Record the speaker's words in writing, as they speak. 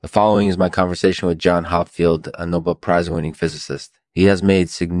The following is my conversation with John Hopfield, a Nobel Prize-winning physicist. He has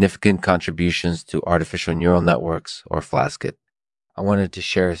made significant contributions to artificial neural networks, or flasket. I wanted to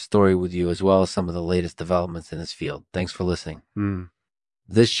share his story with you as well as some of the latest developments in his field. Thanks for listening.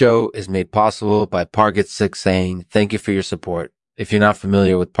 This show is made possible by Parget 6 Sane. Thank you for your support. If you're not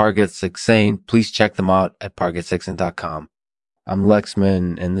familiar with Parget 6 Sane, please check them out at parget6sane.com. I'm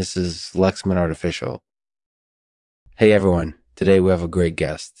Lexman, and this is Lexman Artificial. Hey everyone, today we have a great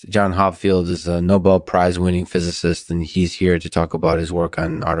guest. John Hopfield is a Nobel Prize-winning physicist, and he's here to talk about his work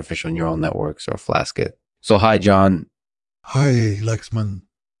on artificial neural networks, or flasket. So hi, John. Hi, Lexman.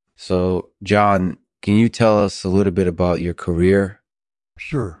 So, John, can you tell us a little bit about your career?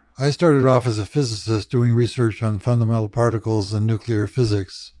 Sure. I started off as a physicist doing research on fundamental particles and nuclear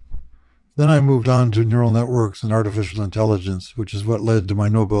physics. Then I moved on to neural networks and artificial intelligence, which is what led to my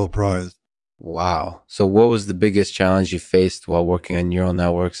Nobel Prize. Wow. So what was the biggest challenge you faced while working on neural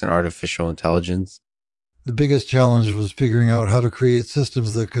networks and artificial intelligence? The biggest challenge was figuring out how to create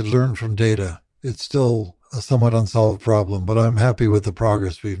systems that could learn from data. It's still a somewhat unsolved problem, but I'm happy with the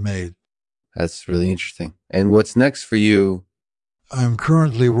progress we've made. That's really interesting. And what's next for you? I'm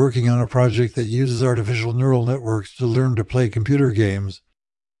currently working on a project that uses artificial neural networks to learn to play computer games.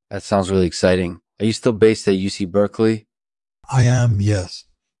 That sounds really exciting. Are you still based at UC Berkeley? I am, yes.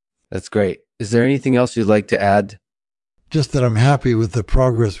 That's great. Is there anything else you'd like to add? Just that I'm happy with the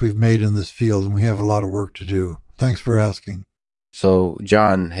progress we've made in this field, and we have a lot of work to do. Thanks for asking. So,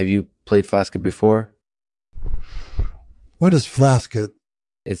 John, have you played flasket before? What is flasket?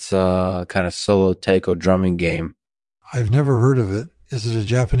 It's a kind of solo taiko drumming game. I've never heard of it. Is it a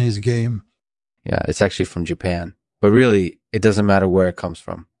Japanese game? Yeah, it's actually from Japan. But really, it doesn't matter where it comes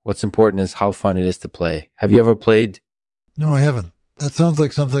from. What's important is how fun it is to play. Have you ever played? No, I haven't. That sounds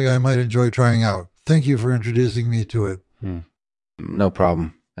like something I might enjoy trying out. Thank you for introducing me to it. No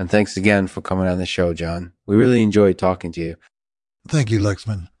problem. And thanks again for coming on the show, John. We really enjoyed talking to you. Thank you,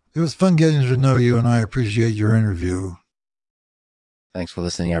 Lexman. It was fun getting to know you, and I appreciate your interview. Thanks for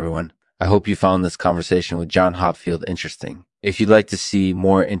listening, everyone. I hope you found this conversation with John Hopfield interesting. If you'd like to see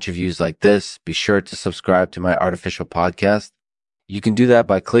more interviews like this, be sure to subscribe to my artificial podcast. You can do that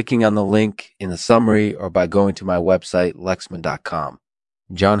by clicking on the link in the summary or by going to my website, lexman.com.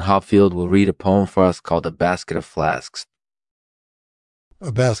 John Hopfield will read a poem for us called A Basket of Flasks.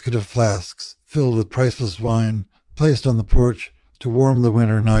 A basket of flasks filled with priceless wine, placed on the porch to warm the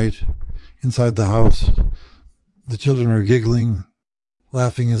winter night. Inside the house, the children are giggling,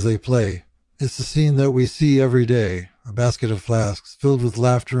 laughing as they play. It's the scene that we see every day, a basket of flasks filled with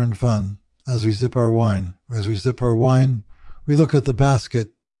laughter and fun as we sip our wine. As we sip our wine, we look at the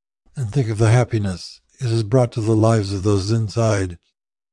basket and think of the happiness it has brought to the lives of those inside.